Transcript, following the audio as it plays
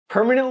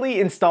Permanently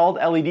installed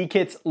LED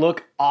kits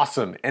look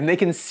awesome, and they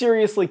can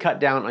seriously cut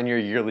down on your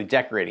yearly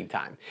decorating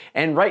time.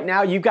 And right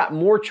now, you've got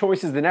more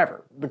choices than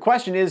ever. The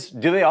question is,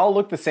 do they all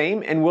look the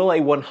same, and will a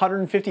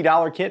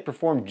 $150 kit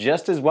perform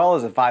just as well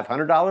as a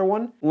 $500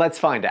 one? Let's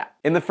find out.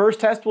 In the first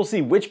test, we'll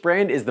see which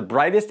brand is the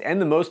brightest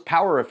and the most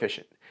power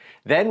efficient.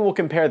 Then we'll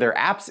compare their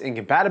apps and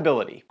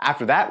compatibility.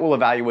 After that, we'll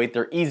evaluate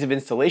their ease of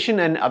installation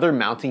and other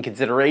mounting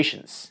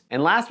considerations.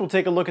 And last, we'll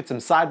take a look at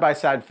some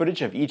side-by-side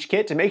footage of each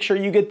kit to make sure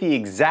you get the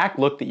exact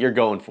look that you're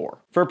going for.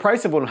 For a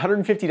price of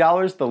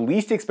 $150, the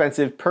least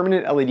expensive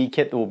permanent LED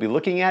kit that we'll be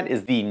looking at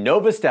is the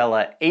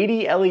Novostella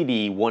 80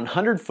 LED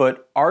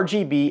 100-foot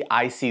RGB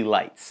IC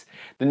lights.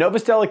 The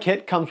Novostella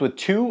kit comes with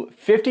two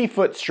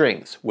 50-foot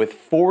strings with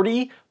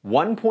 40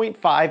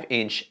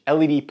 1.5-inch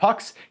LED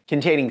pucks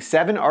containing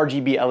 7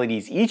 RGB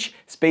LEDs each,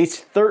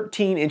 spaced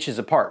 13 inches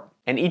apart.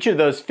 And each of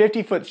those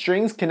 50-foot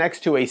strings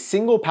connects to a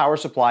single power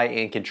supply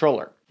and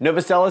controller.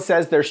 Novostella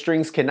says their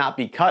strings cannot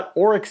be cut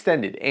or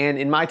extended, and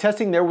in my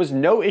testing there was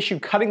no issue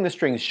cutting the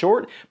strings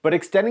short, but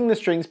extending the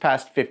strings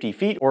past 50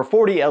 feet or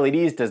 40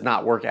 LEDs does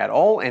not work at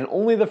all, and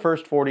only the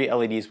first 40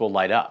 LEDs will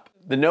light up.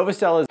 The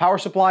Novostella's power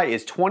supply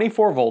is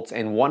 24 volts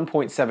and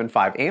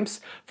 1.75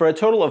 amps for a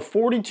total of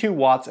 42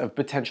 watts of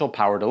potential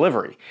power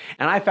delivery.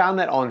 And I found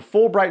that on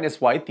full brightness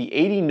white, the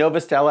 80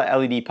 Novostella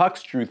LED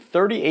pucks drew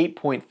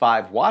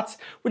 38.5 watts,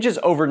 which is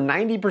over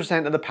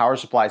 90% of the power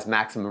supply's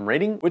maximum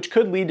rating, which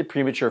could lead to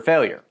premature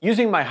failure.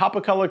 Using my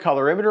Hopocolor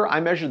colorimeter,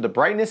 I measured the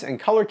brightness and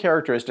color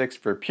characteristics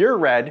for pure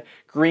red,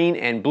 green,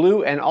 and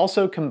blue, and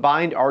also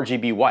combined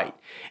RGB white.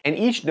 And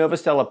each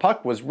Novostella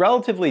puck was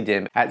relatively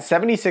dim at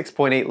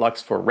 76.8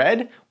 lux for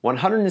red,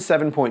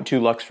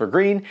 107.2 lux for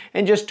green,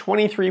 and just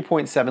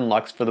 23.7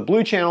 lux for the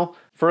blue channel,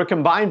 for a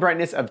combined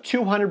brightness of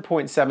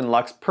 200.7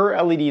 lux per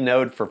LED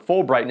node for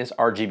full brightness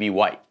RGB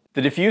white.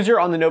 The diffuser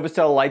on the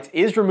Novostella lights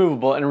is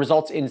removable and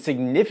results in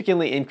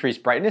significantly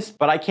increased brightness,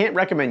 but I can't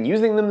recommend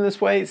using them this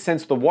way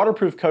since the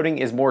waterproof coating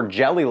is more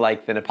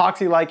jelly-like than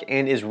epoxy-like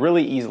and is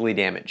really easily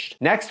damaged.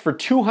 Next, for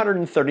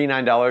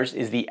 $239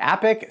 is the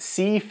Appeck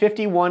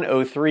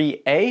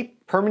C5103A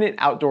permanent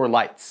outdoor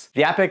lights.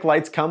 The Appeck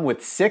lights come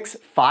with 6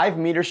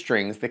 5-meter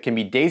strings that can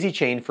be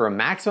daisy-chained for a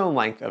maximum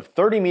length of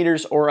 30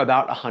 meters or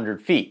about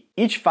 100 feet.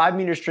 Each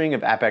 5-meter string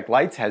of Appeck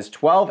lights has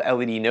 12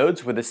 LED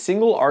nodes with a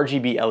single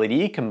RGB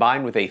LED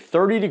combined with a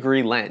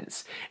 30-degree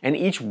lens, and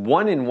each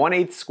 1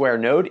 1/8 square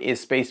node is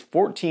spaced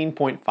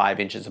 14.5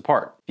 inches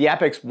apart. The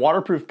Appeck's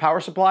waterproof power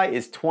supply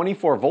is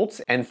 24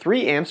 volts and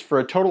 3 amps for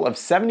a total of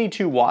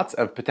 72 watts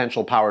of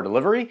potential power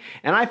delivery,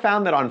 and I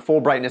found that on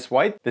full brightness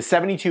white, the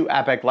 72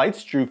 Appeck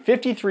lights drew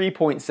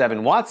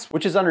 53.7 watts,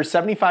 which is under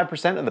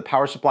 75% of the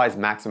power supply's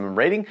maximum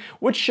rating,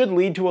 which should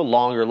lead to a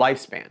longer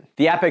lifespan.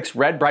 The Appeck's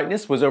red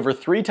brightness was over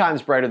 3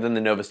 times brighter than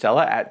the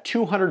Novostella at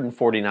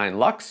 249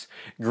 lux,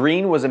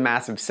 green was a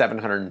massive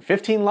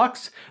 715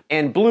 lux,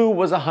 and blue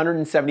was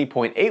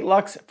 170.8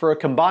 lux for a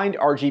combined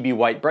RGB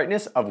white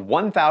brightness of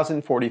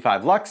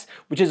 1045 lux,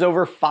 which is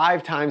over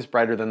 5 times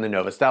brighter than the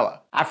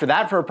Novostella. After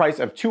that, for a price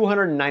of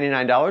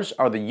 $299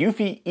 are the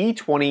Eufy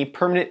E20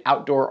 permanent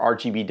outdoor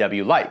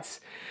RGBW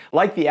lights.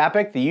 Like the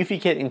Appeck, the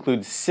Eufy kit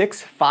includes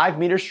 6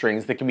 5-meter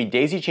strings that can be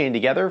daisy-chained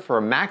together for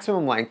a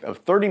maximum length of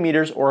 30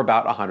 meters or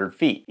about 100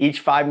 feet.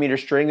 Each 5-meter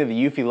string of the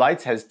Eufy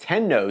lights has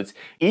 10 nodes,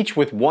 each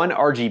with 1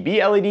 RGB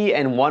LED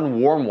and 1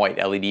 warm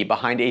white LED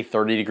behind a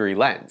 30-degree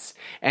lens.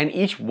 And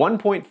each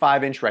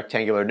 1.5-inch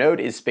rectangular node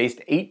is spaced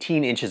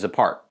 18 inches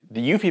apart.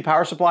 The Eufy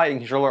power supply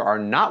and controller are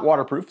not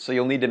waterproof, so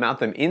you'll need to mount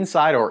them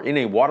inside or in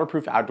a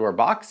waterproof outdoor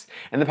box,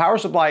 and the power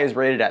supply is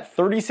rated at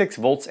 36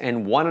 volts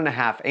and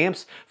 1.5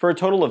 amps for a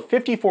total of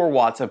 54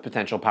 watts of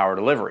potential power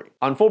delivery.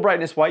 On full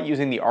brightness white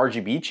using the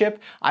RGB chip,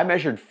 I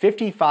measured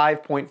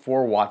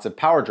 55.4 watts of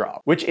power draw,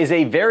 which is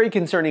a very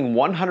concerning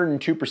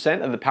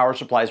 102% of the power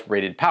supply's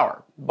rated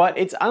power. But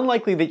it's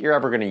unlikely that you're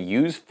ever going to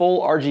use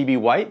full RGB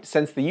white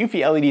since the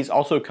Eufy LEDs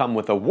also come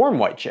with a warm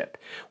white chip,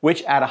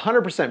 which at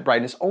 100%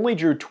 brightness only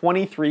drew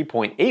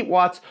 23.8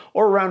 watts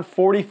or around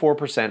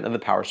 44% of the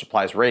power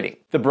supply's rating.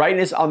 The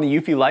brightness on the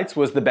Eufy lights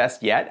was the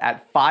best yet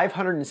at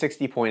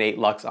 560.8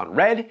 lux on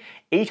red,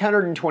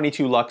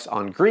 822 lux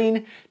on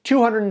green,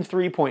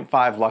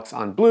 203.5 lux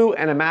on blue,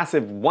 and a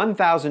massive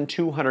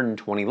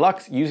 1220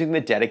 lux using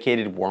the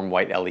dedicated warm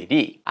white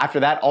LED. After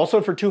that, also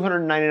for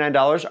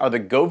 $299 are the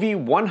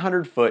Govee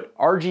 100-foot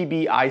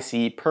RGB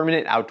IC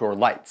permanent outdoor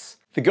lights.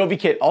 The Govee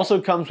kit also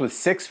comes with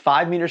 6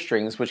 5-meter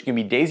strings which can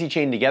be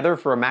daisy-chained together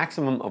for a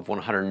maximum of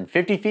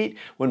 150 feet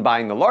when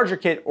buying the larger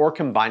kit or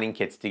combining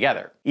kits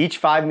together.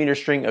 Each 5-meter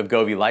string of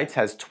Govee lights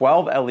has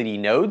 12 LED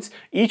nodes,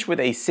 each with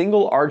a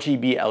single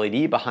RGB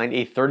LED behind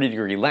a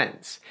 30-degree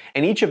lens,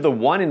 and each of the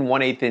 1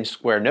 1/8 inch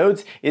square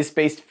nodes is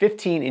spaced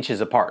 15 inches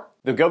apart.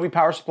 The Govee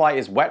power supply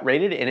is wet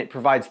rated and it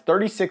provides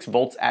 36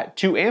 volts at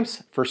 2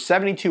 amps for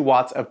 72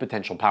 watts of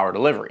potential power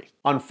delivery.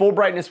 On full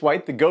brightness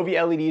white, the Govee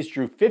LEDs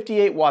drew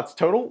 58 watts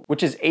total,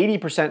 which is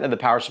 80% of the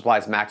power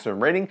supply's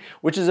maximum rating,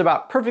 which is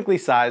about perfectly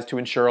sized to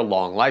ensure a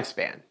long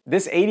lifespan.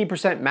 This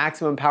 80%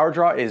 maximum power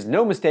draw is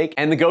no mistake,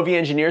 and the Govee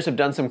engineers have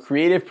done some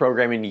creative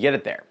programming to get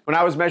it there. When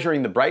I was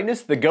measuring the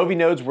brightness, the Govee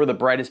nodes were the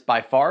brightest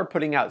by far,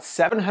 putting out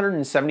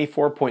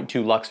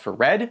 774.2 lux for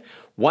red,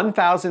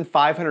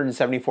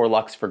 1,574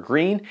 lux for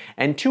green,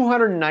 and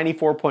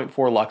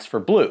 294.4 lux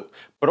for blue,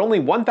 but only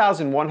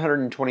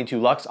 1,122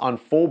 lux on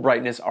full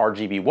brightness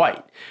RGB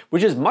white,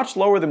 which is much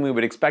lower than we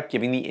would expect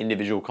given the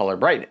individual color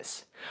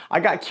brightness.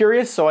 I got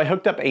curious, so I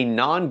hooked up a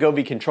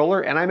non-Govee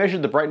controller and I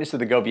measured the brightness of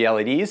the Govee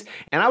LEDs,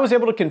 and I was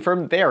able to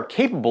confirm that they are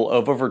capable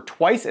of over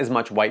twice as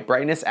much white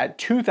brightness at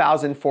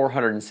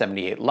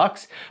 2,478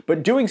 lux,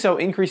 but doing so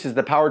increases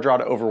the power draw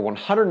to over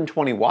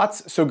 120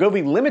 watts, so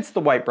Govee limits the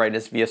white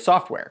brightness via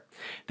software.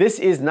 This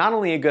is not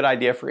only a good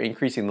idea for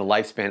increasing the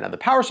lifespan of the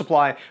power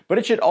supply, but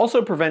it should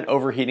also prevent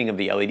overheating of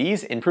the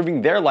LEDs,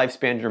 improving their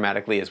lifespan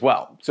dramatically as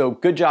well. So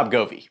good job,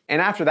 Govee.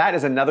 And after that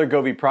is another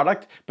Govee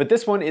product, but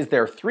this one is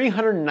their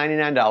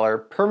 $399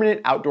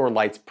 Permanent Outdoor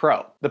Lights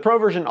Pro. The Pro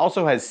version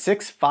also has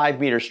 6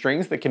 5-meter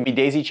strings that can be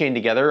daisy chained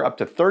together up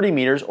to 30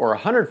 meters or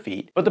 100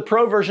 feet, but the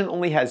Pro version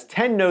only has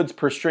 10 nodes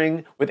per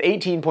string with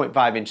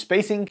 18.5-inch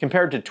spacing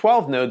compared to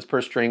 12 nodes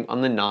per string on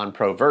the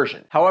non-Pro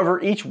version.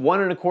 However, each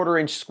 1¼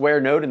 inch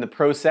square node in the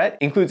Pro set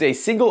includes a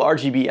single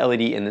RGB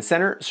LED in the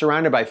center,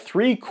 surrounded by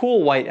 3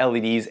 cool white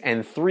LEDs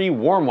and 3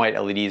 warm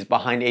white LEDs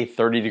behind a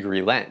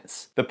 30-degree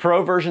lens. The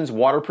Pro version's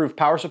waterproof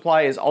power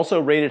supply is also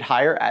rated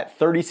higher at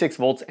 36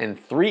 volts and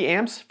 3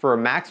 amps for a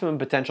maximum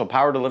potential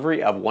power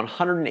delivery of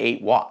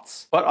 108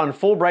 watts. But on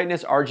full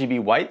brightness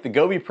RGB white, the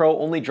Govee Pro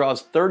only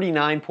draws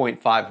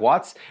 39.5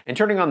 watts, and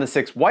turning on the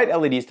 6 white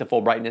LEDs to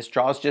full brightness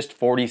draws just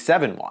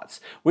 47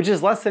 watts, which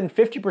is less than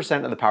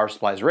 50% of the power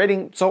supply's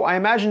rating, so I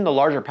imagine the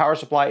larger power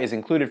supply is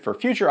included for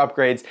future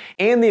upgrades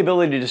and the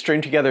ability to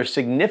string together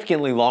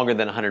significantly longer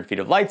than 100 feet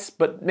of lights,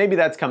 but maybe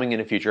that's coming in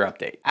a future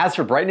update. As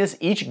for brightness,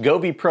 each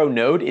Govee Pro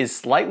node is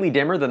slightly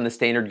dimmer than the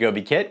standard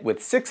Govee kit, with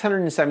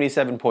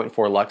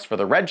 677.4 lux for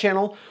the red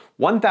channel,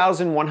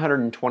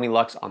 1,120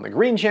 lux on the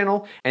green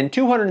channel, and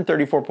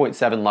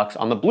 234.7 lux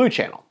on the blue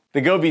channel.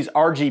 The Govee's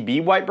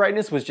RGB white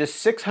brightness was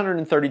just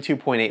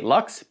 632.8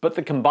 lux, but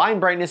the combined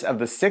brightness of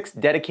the 6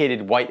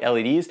 dedicated white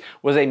LEDs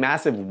was a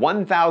massive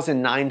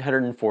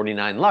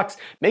 1,949 lux,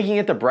 making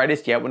it the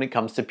brightest yet when it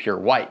comes to pure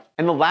white.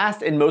 And the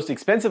last and most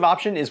expensive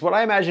option is what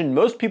I imagine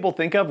most people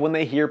think of when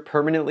they hear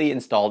permanently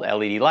installed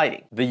LED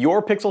lighting. The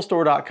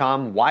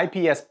YourPixelStore.com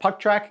YPS puck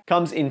track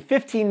comes in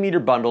 15-meter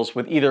bundles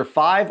with either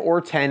 5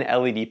 or 10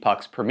 LED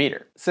pucks per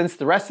meter. Since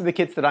the rest of the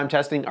kits that I'm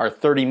testing are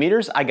 30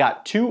 meters, I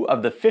got 2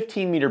 of the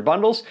 15-meter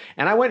bundles,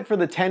 and I went for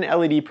the 10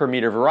 LED per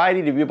meter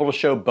variety to be able to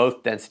show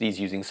both densities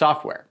using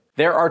software.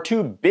 There are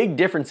 2 big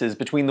differences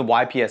between the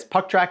YPS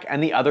puck track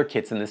and the other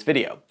kits in this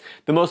video.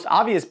 The most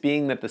obvious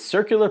being that the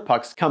circular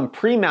pucks come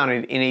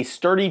pre-mounted in a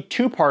sturdy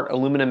 2-part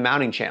aluminum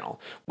mounting channel,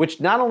 which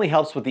not only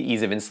helps with the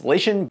ease of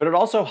installation, but it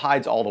also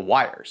hides all the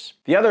wires.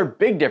 The other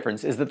big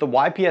difference is that the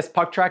YPS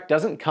puck track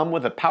doesn't come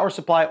with a power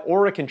supply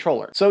or a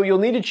controller, so you'll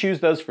need to choose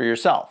those for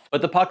yourself.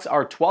 But the pucks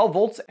are 12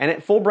 volts, and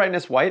at full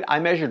brightness white,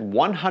 I measured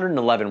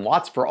 111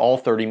 watts for all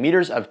 30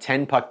 meters of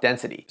 10 puck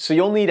density. So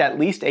you'll need at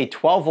least a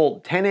 12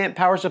 volt 10 amp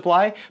power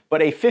supply,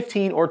 but a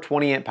 15 or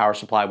 20 amp power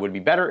supply would be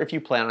better if you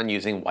plan on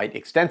using white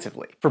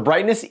extensively. For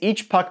brightness,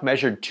 each puck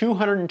measured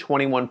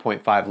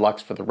 221.5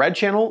 lux for the red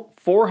channel,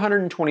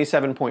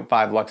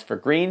 427.5 lux for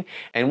green,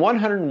 and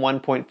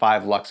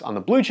 101.5 lux on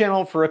the blue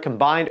channel for a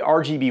combined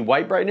RGB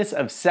white brightness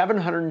of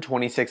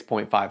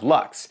 726.5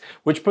 lux,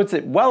 which puts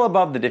it well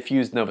above the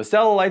diffused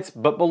Novostella lights,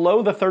 but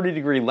below the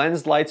 30-degree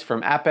lensed lights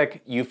from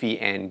Appeck,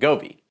 Eufy, and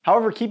Govee.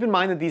 However, keep in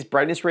mind that these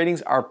brightness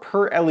ratings are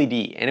per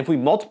LED, and if we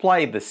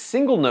multiply the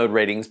single node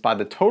ratings by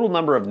the total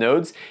number of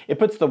nodes, it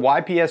puts the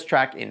YPS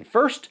track in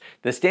first,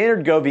 the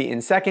standard Govee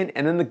in second,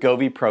 and then the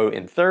Govee Pro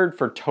in third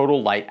for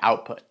total light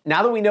output.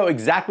 Now that we know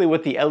exactly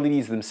what the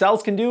LEDs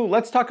themselves can do,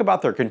 let's talk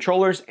about their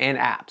controllers and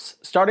apps,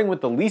 starting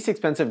with the least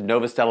expensive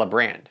Novostella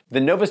brand. The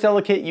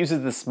Novostella kit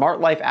uses the Smart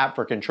Life app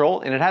for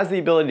control, and it has the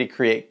ability to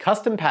create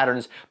custom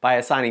patterns by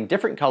assigning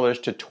different colors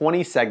to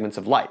 20 segments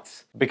of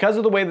lights. Because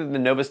of the way that the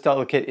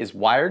Novostella kit is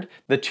wired,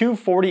 the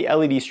 240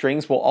 LED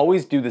strings will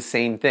always do the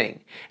same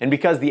thing. And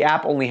because the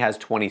app only has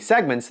 20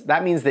 segments,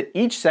 that means that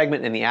each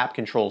segment in the app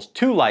controls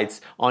 2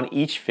 lights on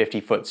each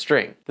 50-foot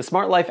string. The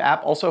Smart Life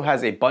app also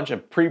has a bunch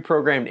of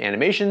pre-programmed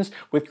animations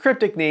with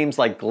cryptic names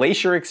like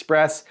Glacier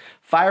Express,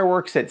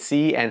 Fireworks at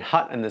Sea, and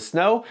Hut in the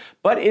Snow,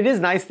 but it is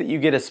nice that you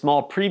get a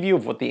small preview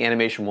of what the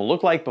animation will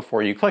look like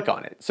before you click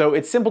on it, so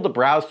it's simple to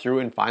browse through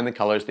and find the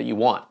colors that you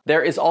want.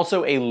 There is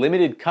also a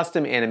limited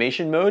custom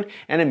animation mode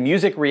and a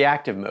music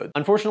reactive mode.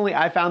 Unfortunately,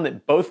 I found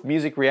that both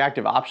music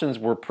reactive options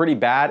were pretty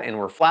bad and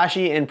were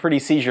flashy and pretty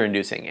seizure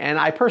inducing, and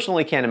I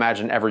personally can't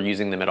imagine ever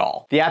using them at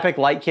all. The Appeck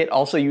Light Kit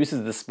also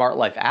uses the Smart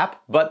Life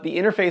app, but the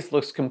interface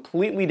looks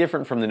completely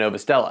different from the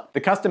Novostella.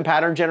 The custom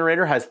pattern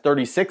generator has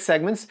 36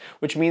 segments,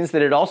 which means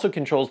that it also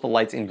controls the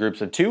lights in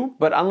groups of 2,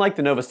 but unlike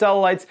the Novostella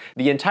lights,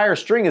 the entire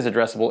string is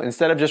addressable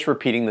instead of just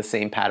repeating the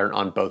same pattern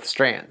on both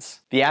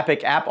strands. The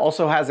Appeck app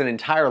also has an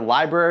entire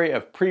library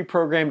of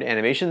pre-programmed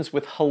animations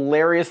with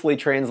hilariously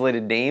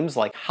translated names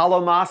like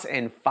Holomas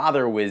and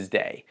Father Wiz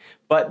Day.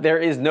 But there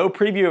is no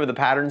preview of the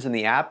patterns in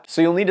the app,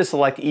 so you'll need to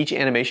select each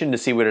animation to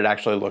see what it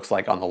actually looks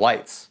like on the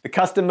lights. The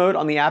custom mode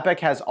on the Appeck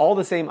has all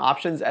the same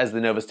options as the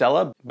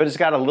Novostella, but it's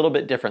got a little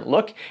bit different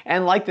look,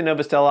 and like the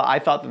Novostella, I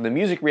thought that the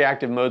music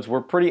reactive modes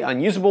were pretty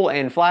unusable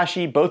and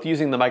flashy, both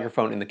using the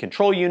microphone in the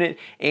control unit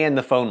and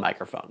the phone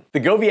microphone. The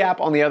Govee app,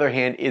 on the other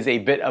hand, is a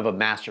bit of a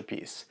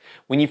masterpiece.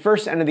 When you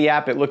first enter the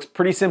app, it looks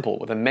pretty simple,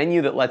 with a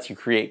menu that lets you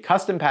create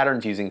custom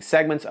patterns using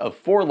segments of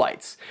 4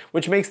 lights,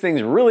 which makes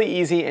things really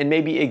easy and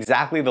maybe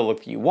exactly the look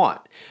that you want.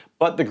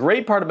 But the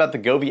great part about the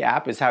Govee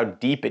app is how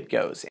deep it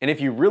goes, and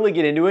if you really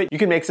get into it, you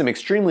can make some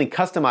extremely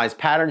customized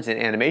patterns and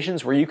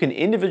animations where you can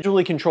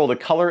individually control the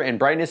color and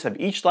brightness of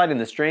each light in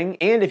the string,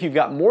 and if you've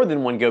got more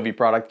than one Govee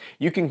product,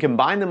 you can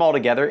combine them all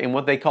together in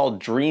what they call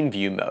Dream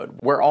View mode,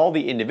 where all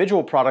the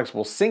individual products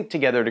will sync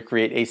together to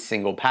create a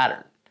single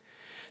pattern.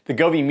 The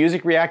Govee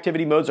music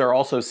reactivity modes are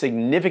also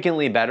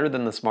significantly better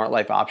than the Smart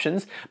Life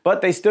options,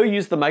 but they still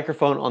use the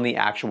microphone on the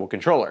actual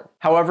controller.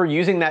 However,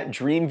 using that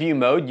Dream View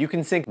mode, you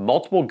can sync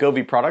multiple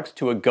Govee products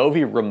to a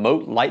Govee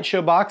remote light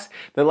show box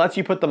that lets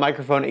you put the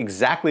microphone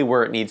exactly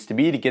where it needs to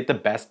be to get the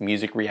best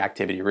music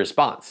reactivity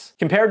response.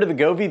 Compared to the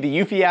Govee, the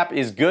Eufy app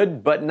is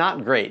good, but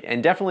not great,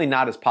 and definitely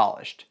not as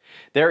polished.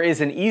 There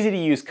is an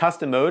easy-to-use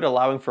custom mode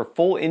allowing for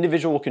full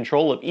individual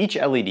control of each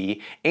LED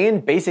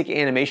and basic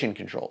animation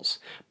controls,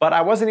 but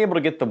I wasn't able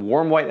to get the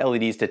warm white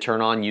LEDs to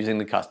turn on using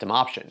the custom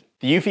option.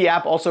 The Eufy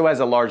app also has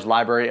a large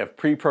library of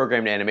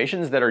pre-programmed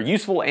animations that are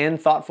useful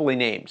and thoughtfully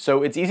named,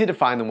 so it's easy to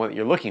find the one that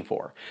you're looking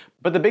for.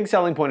 But the big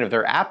selling point of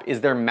their app is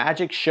their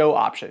Magic Show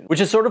option, which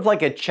is sort of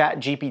like a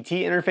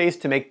ChatGPT interface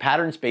to make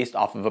patterns based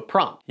off of a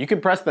prompt. You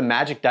can press the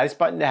magic dice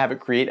button to have it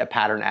create a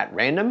pattern at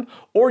random,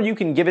 or you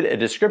can give it a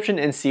description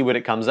and see what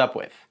it comes up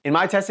with. In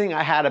my testing,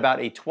 I had about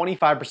a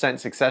 25%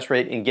 success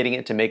rate in getting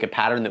it to make a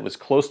pattern that was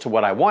close to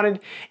what I wanted,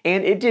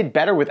 and it did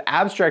better with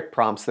abstract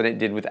prompts than it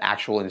did with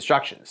actual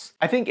instructions.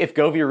 I think if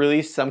Govee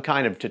released some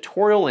kind of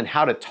tutorial in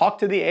how to talk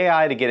to the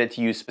AI to get it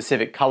to use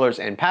specific colors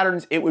and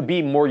patterns, it would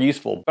be more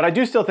useful, but I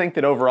do still think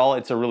that overall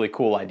it's a really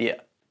cool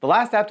idea. The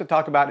last app to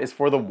talk about is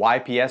for the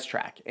YPS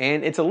track,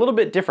 and it's a little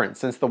bit different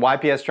since the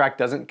YPS track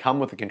doesn't come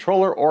with a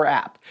controller or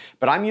app,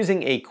 but I'm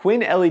using a Quinn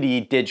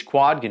LED Dig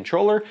Quad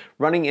controller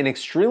running an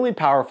extremely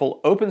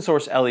powerful open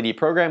source LED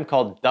program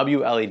called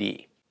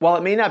WLED. While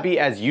it may not be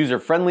as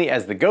user-friendly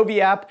as the Govee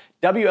app,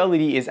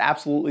 WLED is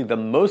absolutely the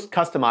most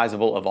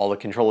customizable of all the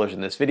controllers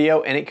in this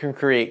video, and it can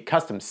create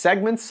custom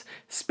segments,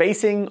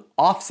 spacing,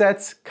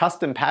 offsets,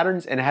 custom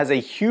patterns, and it has a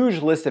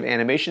huge list of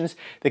animations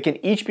that can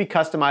each be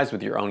customized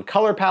with your own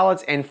color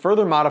palettes and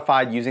further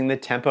modified using the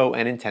tempo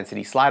and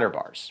intensity slider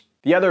bars.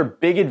 The other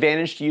big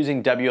advantage to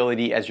using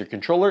WLED as your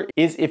controller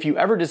is if you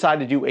ever decide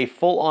to do a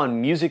full-on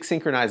music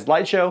synchronized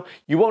light show,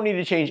 you won't need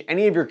to change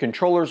any of your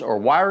controllers or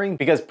wiring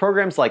because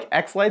programs like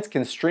X-Lights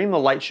can stream the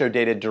light show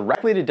data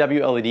directly to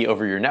WLED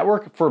over your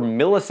network for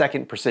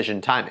millisecond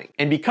precision timing.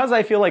 And because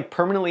I feel like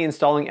permanently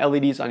installing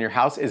LEDs on your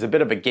house is a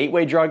bit of a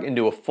gateway drug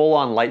into a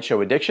full-on light show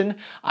addiction,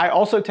 I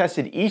also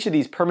tested each of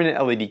these permanent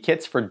LED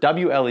kits for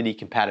WLED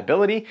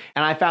compatibility,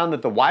 and I found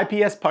that the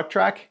YPS puck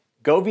track,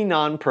 Govee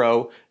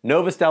Non-Pro,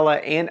 Novostella,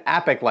 and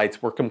Appeck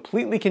lights were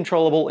completely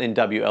controllable in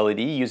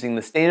WLED using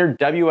the standard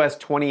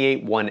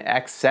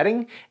WS281X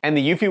setting, and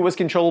the Eufy was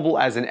controllable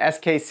as an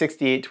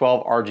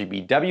SK6812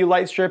 RGBW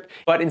light strip,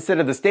 but instead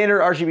of the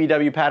standard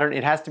RGBW pattern,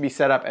 it has to be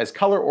set up as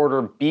color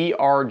order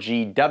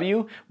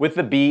BRGW with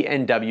the B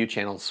and W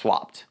channels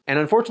swapped. And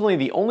unfortunately,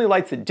 the only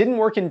lights that didn't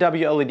work in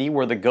WLED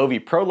were the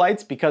Govee Pro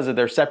lights because of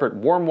their separate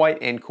warm white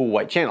and cool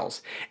white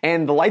channels.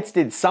 And the lights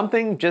did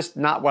something, just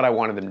not what I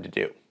wanted them to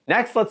do.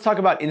 Next, let's talk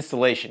about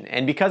installation,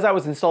 and because I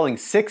was installing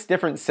 6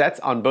 different sets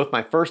on both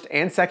my first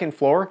and second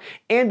floor,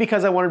 and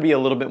because I wanted to be a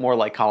little bit more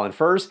like Colin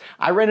Furze,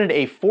 I rented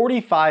a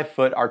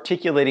 45-foot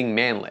articulating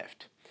man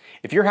lift.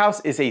 If your house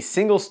is a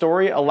single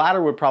story, a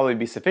ladder would probably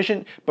be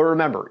sufficient, but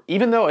remember,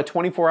 even though a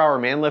 24-hour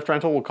man lift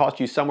rental will cost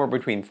you somewhere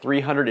between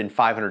 $300 and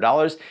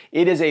 $500,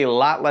 it is a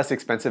lot less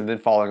expensive than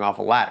falling off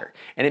a ladder,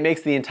 and it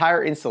makes the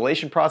entire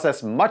installation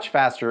process much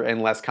faster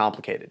and less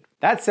complicated.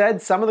 That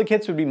said, some of the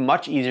kits would be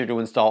much easier to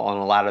install on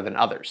a ladder than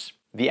others.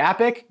 The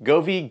Appeck,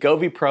 Govee,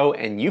 Govee Pro,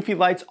 and Eufy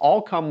lights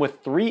all come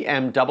with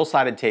 3M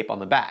double-sided tape on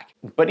the back.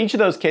 But each of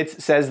those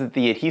kits says that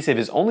the adhesive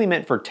is only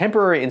meant for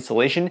temporary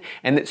installation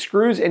and that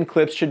screws and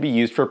clips should be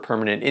used for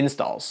permanent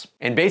installs.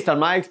 And based on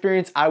my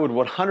experience, I would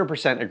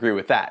 100% agree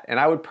with that, and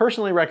I would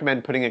personally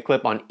recommend putting a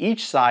clip on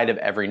each side of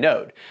every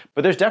node.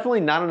 But there's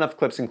definitely not enough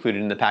clips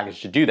included in the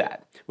package to do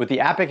that, with the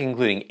Appeck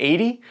including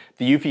 80,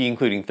 the Eufy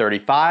including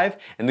 35,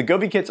 and the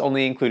Govee kits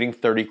only including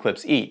 30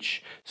 clips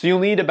each. So you'll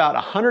need about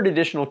 100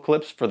 additional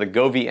clips for the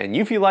Govee and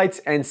Eufy lights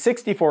and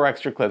 64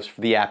 extra clips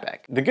for the Appeck.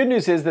 The good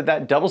news is that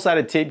that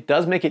double-sided tape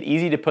does make it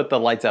easy to put the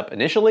lights up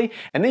initially,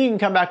 and then you can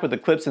come back with the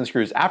clips and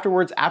screws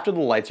afterwards after the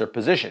lights are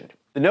positioned.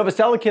 The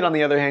Novostella kit, on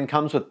the other hand,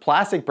 comes with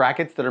plastic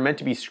brackets that are meant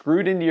to be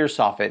screwed into your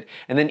soffit,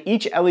 and then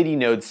each LED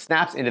node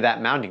snaps into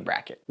that mounting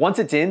bracket. Once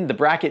it's in, the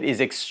bracket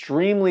is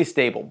extremely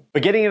stable,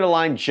 but getting it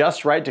aligned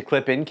just right to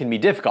clip in can be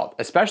difficult,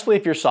 especially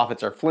if your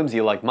soffits are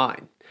flimsy like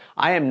mine.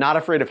 I am not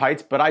afraid of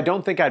heights, but I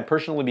don't think I'd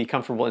personally be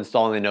comfortable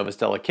installing the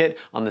Novostella kit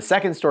on the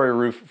second-story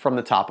roof from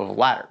the top of a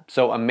ladder,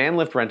 so a man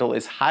lift rental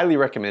is highly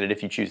recommended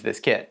if you choose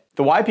this kit.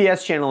 The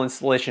YPS channel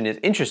installation is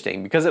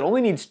interesting because it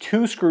only needs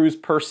 2 screws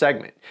per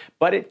segment,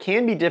 but it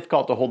can be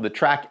difficult to hold the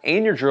track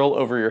and your drill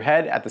over your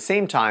head at the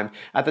same time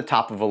at the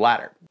top of a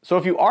ladder. So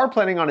if you are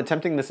planning on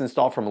attempting this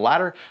install from a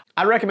ladder,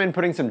 I'd recommend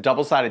putting some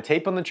double-sided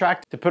tape on the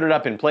track to put it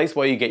up in place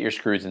while you get your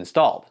screws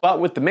installed.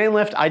 But with the man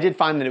lift, I did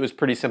find that it was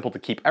pretty simple to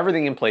keep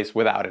everything in place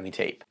without any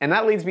tape. And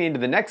that leads me into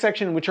the next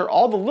section, which are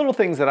all the little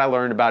things that I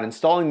learned about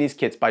installing these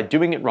kits by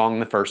doing it wrong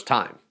the first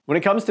time. When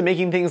it comes to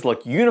making things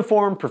look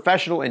uniform,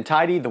 professional, and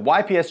tidy, the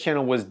YPS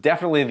channel was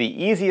definitely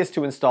the easiest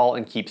to install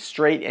and keep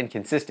straight and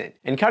consistent.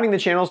 And cutting the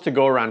channels to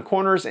go around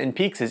corners and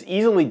peaks is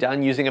easily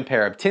done using a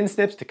pair of tin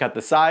snips to cut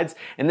the sides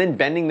and then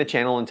bending the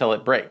channel until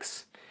it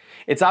breaks.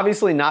 It's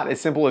obviously not as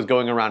simple as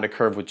going around a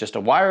curve with just a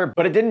wire,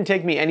 but it didn't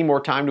take me any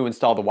more time to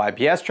install the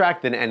YPS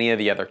track than any of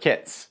the other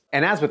kits.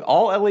 And as with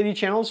all LED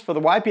channels, for the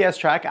YPS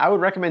track, I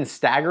would recommend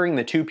staggering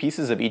the 2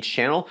 pieces of each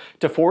channel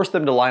to force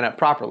them to line up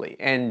properly,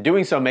 and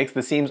doing so makes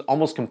the seams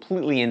almost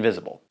completely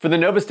invisible. For the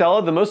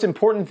Novostella, the most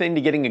important thing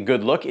to getting a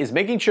good look is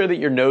making sure that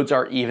your nodes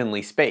are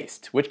evenly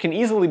spaced, which can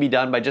easily be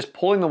done by just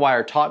pulling the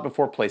wire taut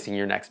before placing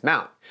your next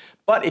mount.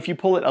 But if you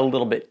pull it a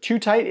little bit too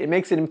tight, it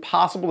makes it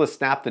impossible to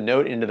snap the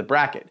node into the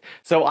bracket.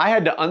 So I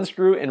had to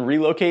unscrew and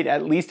relocate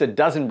at least a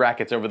dozen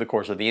brackets over the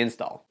course of the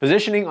install.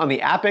 Positioning on the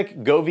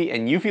Appeck, Govee,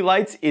 and Eufy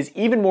lights is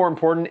even more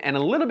important and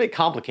a little bit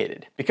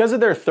complicated. Because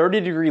of their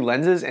 30-degree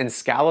lenses and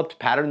scalloped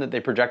pattern that they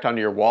project onto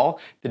your wall,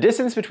 the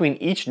distance between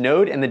each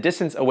node and the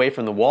distance away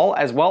from the wall,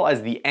 as well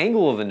as the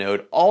angle of the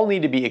node, all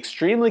need to be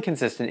extremely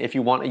consistent if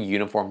you want a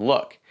uniform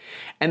look.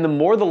 And the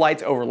more the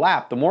lights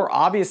overlap, the more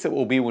obvious it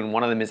will be when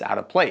one of them is out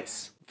of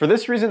place. For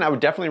this reason, I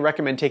would definitely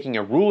recommend taking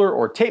a ruler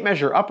or tape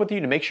measure up with you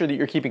to make sure that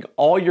you're keeping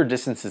all your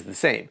distances the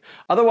same.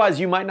 Otherwise,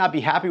 you might not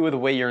be happy with the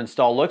way your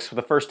install looks for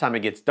the first time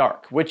it gets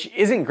dark, which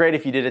isn't great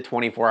if you did a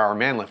 24-hour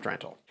man lift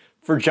rental.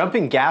 For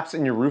jumping gaps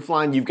in your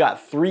roofline, you've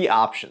got 3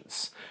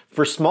 options.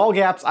 For small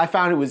gaps, I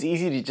found it was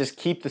easy to just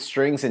keep the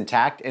strings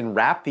intact and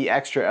wrap the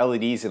extra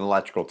LEDs in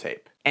electrical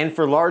tape. And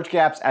for large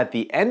gaps at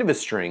the end of a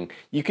string,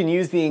 you can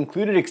use the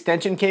included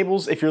extension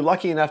cables if you're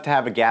lucky enough to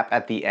have a gap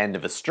at the end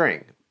of a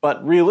string.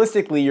 But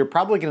realistically, you're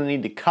probably going to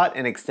need to cut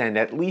and extend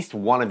at least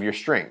one of your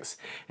strings.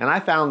 And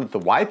I found that the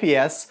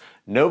YPS,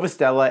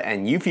 Novostella,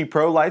 and Eufy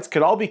Pro lights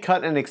could all be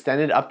cut and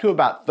extended up to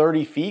about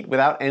 30 feet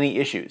without any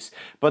issues.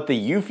 But the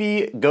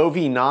Eufy,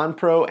 Govee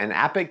Non-Pro, and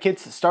Appeck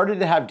kits started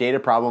to have data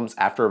problems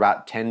after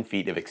about 10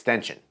 feet of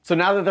extension. So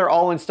now that they're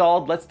all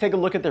installed, let's take a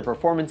look at their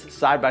performance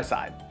side by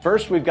side.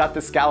 First, we've got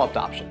the scalloped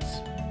options.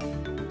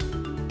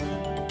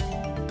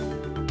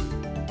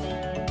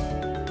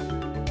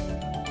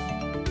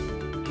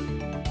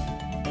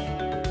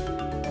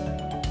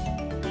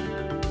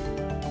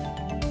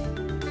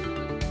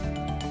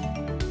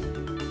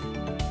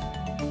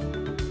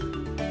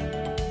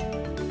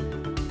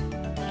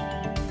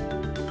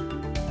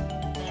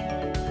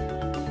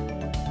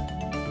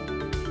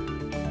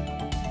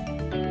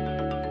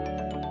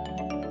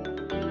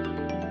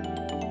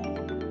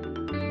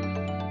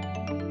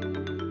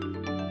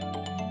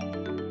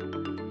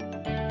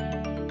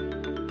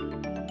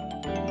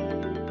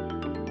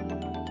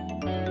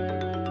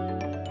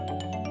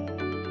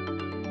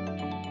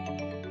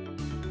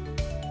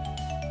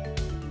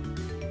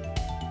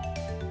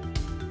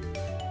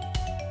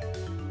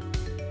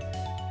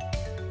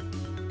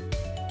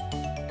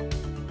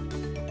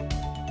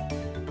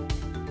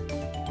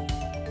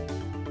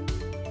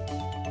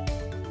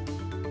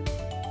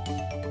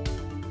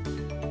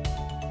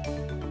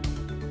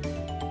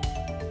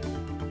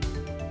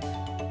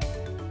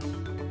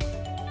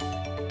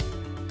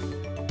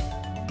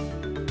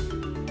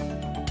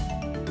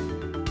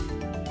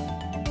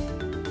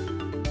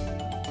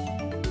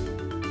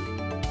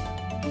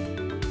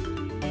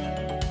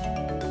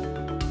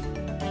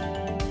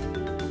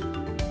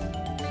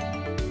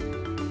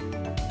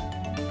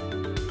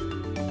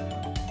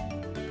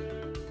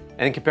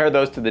 And compare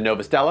those to the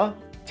Novostella,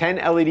 10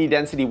 LED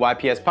density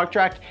YPS puck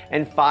track,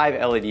 and 5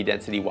 LED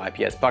density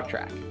YPS puck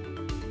track.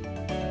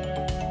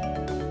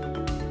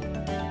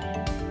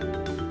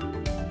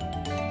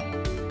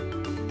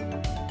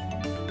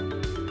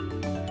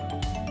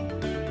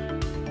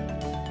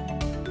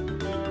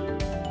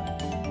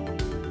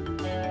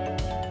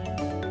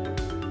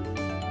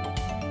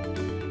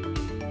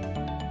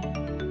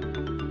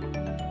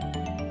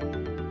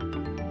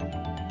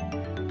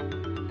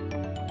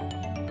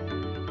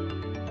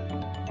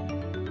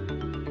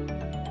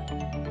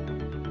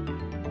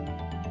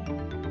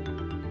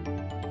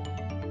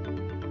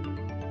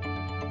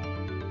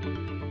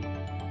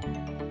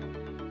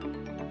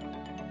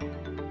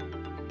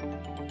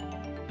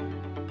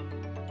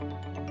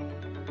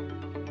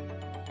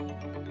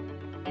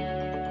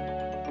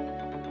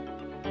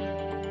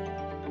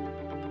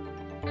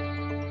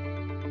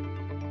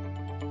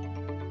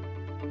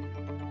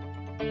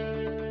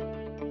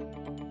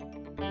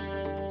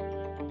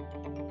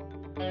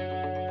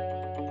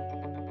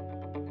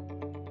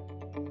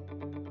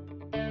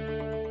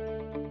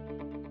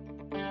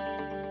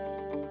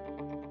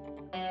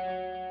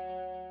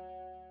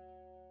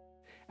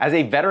 As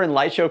a veteran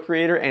light show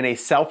creator and a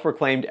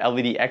self-proclaimed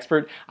LED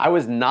expert, I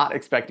was not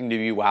expecting to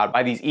be wowed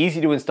by these easy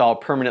to install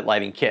permanent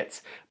lighting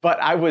kits,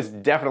 but I was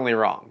definitely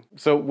wrong.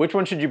 So which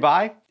one should you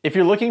buy? If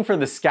you're looking for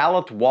the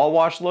scalloped wall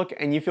wash look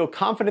and you feel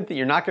confident that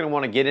you're not going to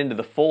want to get into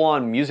the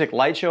full-on music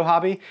light show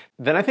hobby,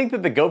 then I think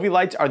that the Govee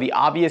lights are the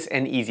obvious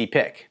and easy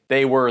pick.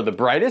 They were the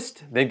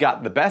brightest, they've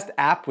got the best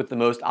app with the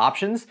most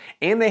options,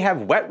 and they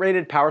have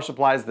wet-rated power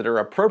supplies that are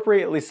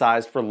appropriately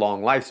sized for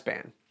long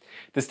lifespan.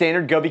 The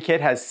standard Govee kit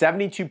has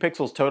 72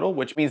 pixels total,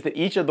 which means that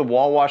each of the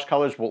wall wash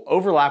colors will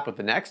overlap with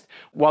the next,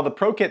 while the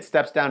Pro kit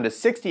steps down to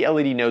 60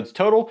 LED nodes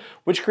total,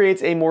 which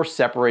creates a more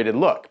separated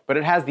look. But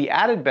it has the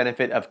added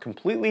benefit of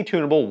completely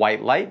tunable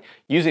white light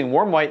using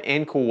warm white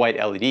and cool white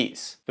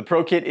LEDs. The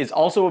Pro kit is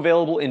also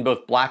available in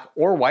both black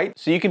or white,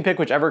 so you can pick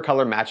whichever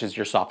color matches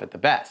your soffit the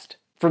best.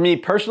 For me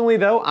personally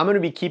though, I'm going to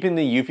be keeping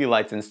the Eufy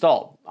lights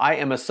installed. I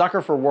am a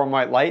sucker for warm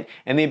white light,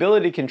 and the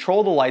ability to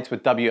control the lights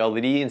with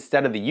WLED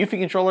instead of the Eufy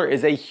controller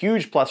is a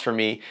huge plus for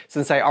me,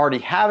 since I already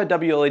have a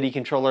WLED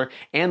controller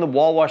and the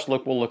wall wash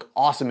look will look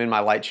awesome in my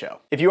light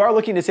show. If you are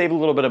looking to save a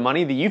little bit of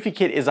money, the Eufy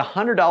kit is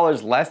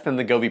 $100 less than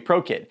the Govee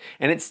Pro kit,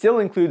 and it still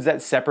includes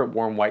that separate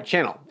warm white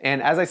channel.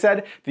 And as I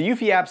said, the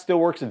Eufy app still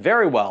works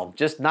very well,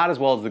 just not as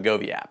well as the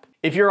Govee app.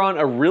 If you're on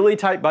a really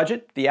tight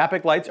budget, the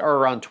Appeck lights are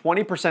around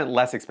 20%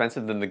 less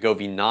expensive than the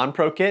Govee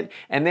non-Pro kit,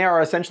 and they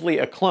are essentially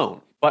a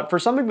clone. But for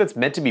something that's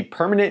meant to be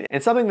permanent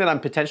and something that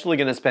I'm potentially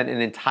going to spend an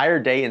entire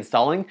day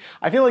installing,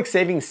 I feel like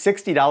saving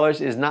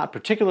 $60 is not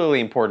particularly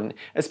important,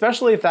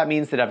 especially if that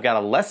means that I've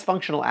got a less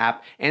functional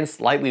app and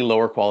slightly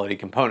lower quality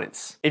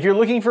components. If you're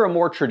looking for a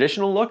more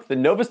traditional look, the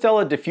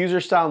Novostella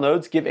diffuser style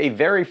nodes give a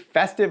very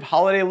festive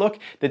holiday look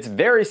that's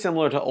very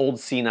similar to old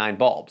C9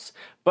 bulbs.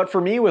 But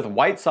for me, with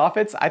white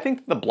soffits, I think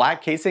that the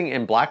black casing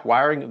and black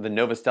wiring of the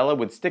Novostella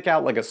would stick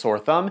out like a sore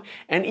thumb,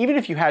 and even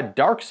if you had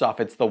dark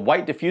soffits, the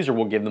white diffuser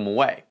will give them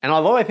away. And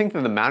although I think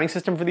that the mounting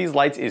system for these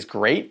lights is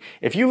great,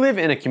 if you live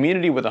in a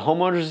community with a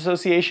homeowners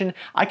association,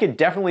 I could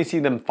definitely see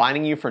them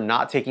fining you for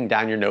not taking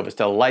down your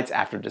Novostella lights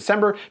after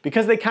December,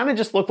 because they kind of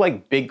just look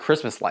like big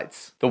Christmas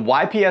lights. The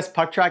YPS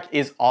puck track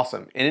is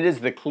awesome, and it is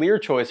the clear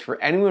choice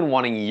for anyone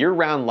wanting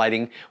year-round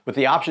lighting with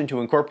the option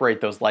to incorporate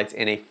those lights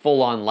in a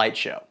full-on light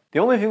show. The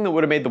only thing that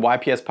would have made the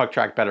YPS puck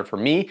track better for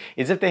me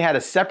is if they had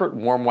a separate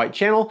warm white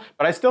channel,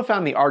 but I still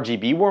found the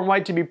RGB warm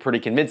white to be pretty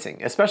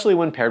convincing, especially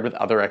when paired with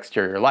other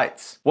exterior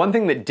lights. One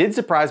thing that did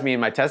surprise me in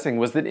my testing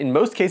was that in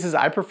most cases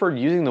I preferred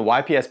using the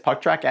YPS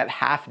puck track at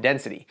half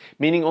density,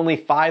 meaning only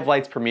 5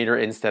 lights per meter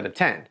instead of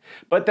 10.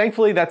 But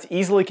thankfully that's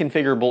easily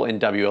configurable in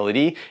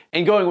WLED,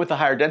 and going with the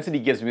higher density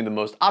gives me the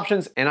most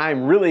options, and I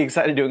am really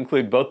excited to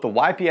include both the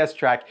YPS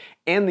track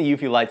and the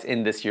Eufy lights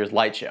in this year's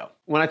light show.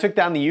 When I took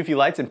down the Eufy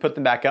lights and put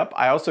them back up,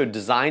 I also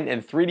designed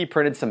and 3D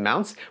printed some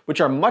mounts,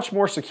 which are much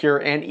more secure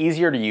and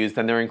easier to use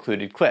than their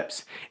included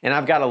clips. And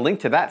I've got a link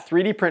to that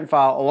 3D print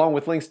file along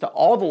with links to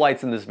all the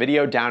lights in this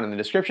video down in the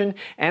description.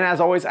 And as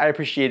always, I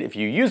appreciate if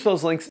you use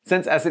those links,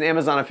 since as an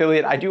Amazon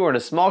affiliate, I do earn a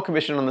small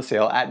commission on the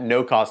sale at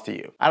no cost to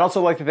you. I'd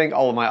also like to thank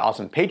all of my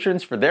awesome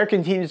patrons for their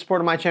continued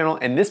support of my channel.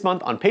 And this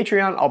month on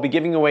Patreon, I'll be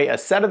giving away a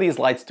set of these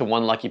lights to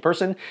one lucky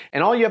person.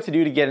 And all you have to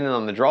do to get in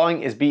on the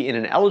drawing is be in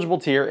an eligible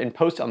tier and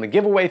post on the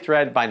giveaway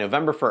thread by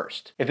November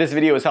 1st. If this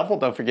video was helpful,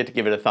 don't forget to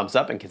give it a thumbs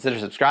up and consider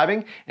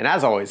subscribing. And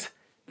as always,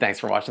 thanks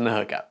for watching The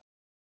Hookup.